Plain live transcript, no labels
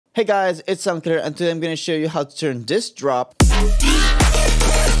Hey guys, it's Samkler, and today I'm going to show you how to turn this drop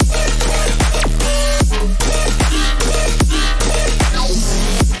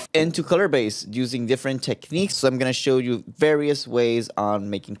into color bass using different techniques. So I'm going to show you various ways on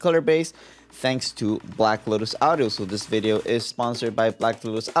making color bass thanks to Black Lotus Audio. So this video is sponsored by Black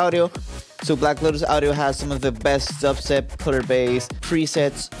Lotus Audio. So Black Lotus Audio has some of the best dubstep color bass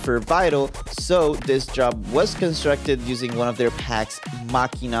presets for Vital. So this drop was constructed using one of their packs,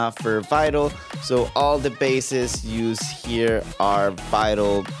 MACHINA for Vital. So all the basses used here are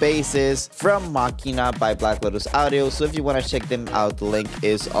Vital basses from MACHINA by Black Lotus Audio. So if you want to check them out, the link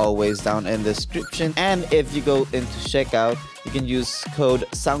is always down in the description. And if you go into checkout, you can use code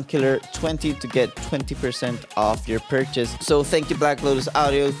SOUNDKILLER20 to get 20% off your purchase. So thank you Black Lotus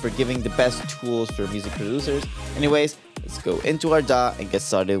Audio for giving the best tools for music producers. Anyways, let's go into our DAW and get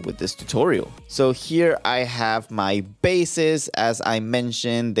started with this tutorial. So here I have my basses. As I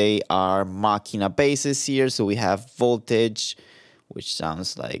mentioned, they are MACHINA basses here. So we have Voltage, which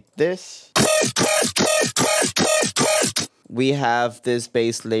sounds like this. We have this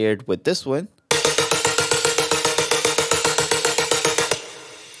bass layered with this one.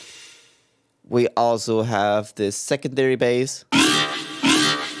 We also have this secondary bass.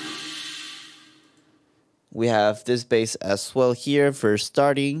 We have this bass as well here for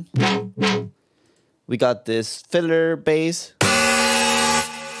starting. We got this filler bass.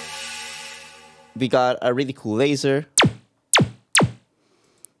 We got a really cool laser.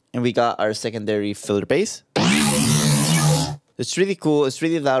 And we got our secondary filler bass. It's really cool. It's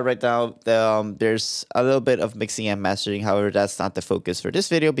really loud right now. There's a little bit of mixing and mastering. However, that's not the focus for this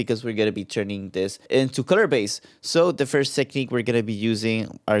video because we're going to be turning this into color bass. So the first technique we're going to be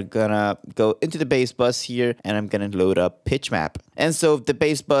using are going to go into the bass bus here, and I'm going to load up pitch map. And so the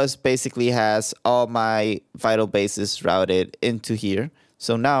bass bus basically has all my Vital basses routed into here.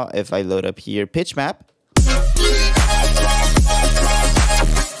 So now if I load up here pitch map,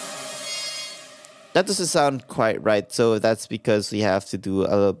 that doesn't sound quite right, so that's because we have to do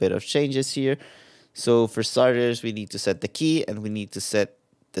a little bit of changes here. So for starters, we need to set the key and we need to set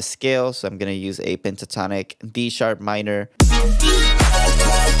the scale. So I'm going to use a pentatonic D sharp minor.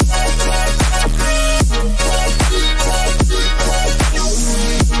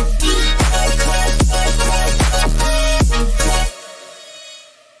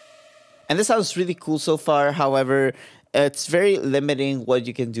 And this sounds really cool so far. However, it's very limiting what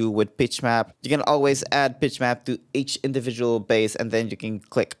you can do with pitch map. You can always add pitch map to each individual bass, and then you can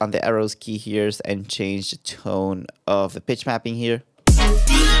click on the arrows key here and change the tone of the pitch mapping here.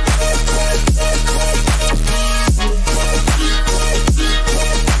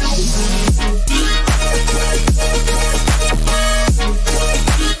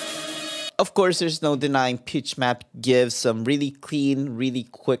 Of course, there's no denying pitch map gives some really clean, really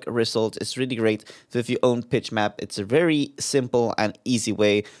quick results. It's really great. So if you own pitch map, it's a very simple and easy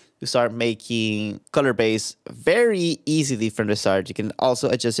way to start making color bass very easily from the start. You can also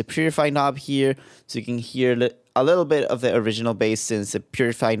adjust the purify knob here so you can hear a little bit of the original bass, since the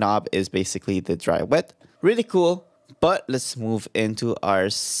purify knob is basically the dry wet. Really cool. But let's move into our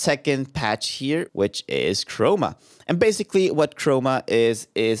second patch here, which is CHROMA. And basically what CHROMA is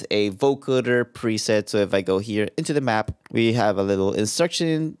a vocoder preset. So if I go here into the map, we have a little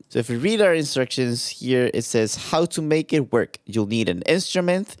instruction. So if we read our instructions here, it says how to make it work. You'll need an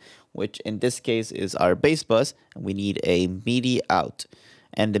instrument, which in this case is our bass bus, and we need a MIDI out.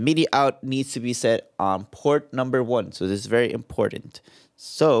 And the MIDI out needs to be set on port number 1. So this is very important.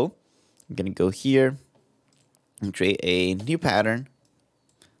 So I'm going to go here and create a new pattern,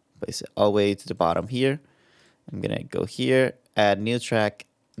 place it all the way to the bottom here. I'm gonna go here, add new track,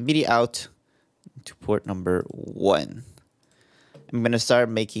 MIDI out to port number 1. I'm gonna start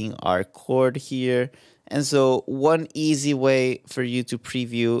making our chord here. And so one easy way for you to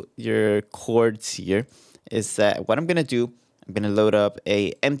preview your chords here is that what I'm gonna do, I'm gonna load up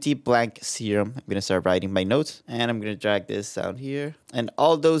a empty blank serum. I'm gonna start writing my notes, and I'm gonna drag this down here. And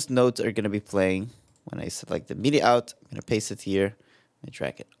all those notes are gonna be playing. When I select the MIDI out, I'm going to paste it here and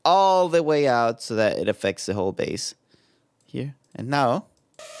drag it all the way out so that it affects the whole bass here. And now,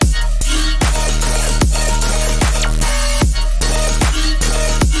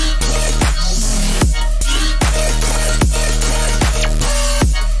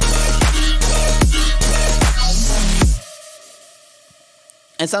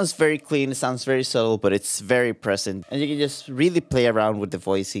 it sounds very clean, it sounds very subtle, but it's very present. And you can just really play around with the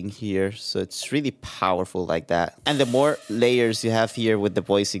voicing here. So it's really powerful like that. And the more layers you have here with the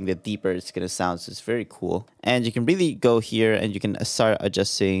voicing, the deeper it's going to sound. So it's very cool. And you can really go here and you can start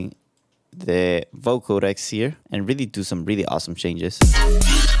adjusting the vocodecs here and really do some really awesome changes.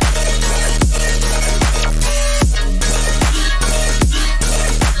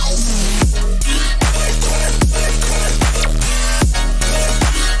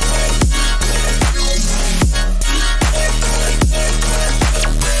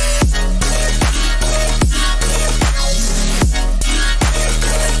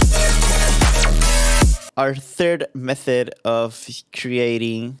 Our third method of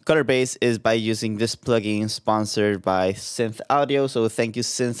creating color base is by using this plugin sponsored by Synth Audio. So thank you,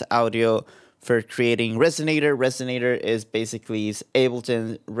 Synth Audio, for creating Resonator. Resonator is basically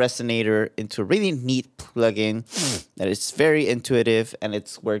Ableton Resonator into a really neat plugin that is very intuitive and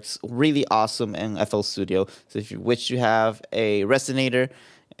it works really awesome in FL Studio. So if you wish to have a Resonator,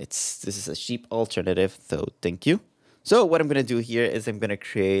 this is a cheap alternative, so thank you. So what I'm going to do here is I'm going to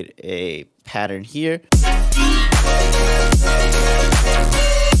create a pattern here.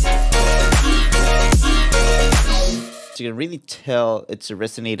 So you can really tell it's a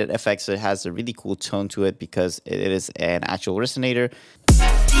resonated effect, so it has a really cool tone to it because it is an actual resonator.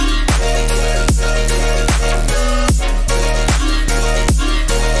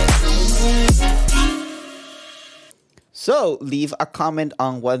 So leave a comment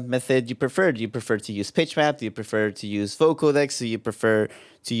on what method you prefer. Do you prefer to use pitch map? Do you prefer to use vocodex? Do you prefer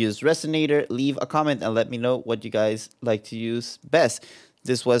to use resonator? Leave a comment and let me know what you guys like to use best.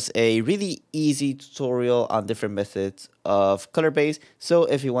 This was a really easy tutorial on different methods of color base. So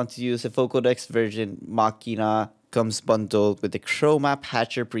if you want to use a vocodex version, MACHINA comes bundled with the CHROMA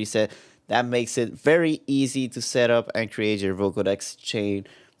patcher preset. That makes it very easy to set up and create your vocodex chain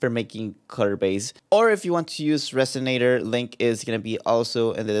for making color base. Or if you want to use resonator, link is going to be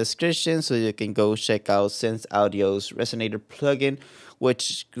also in the description, so you can go check out Synth Audio's resonator plugin,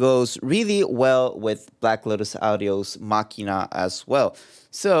 which goes really well with Black Lotus Audio's MACHINA as well.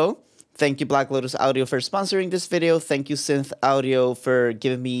 So thank you, Black Lotus Audio, for sponsoring this video. Thank you, Synth Audio, for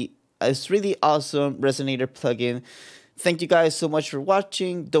giving me this really awesome resonator plugin. Thank you guys so much for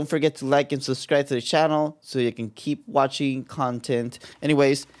watching. Don't forget to like and subscribe to the channel so you can keep watching content.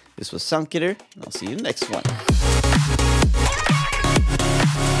 Anyways, this was Soundkiller, and I'll see you in the next one.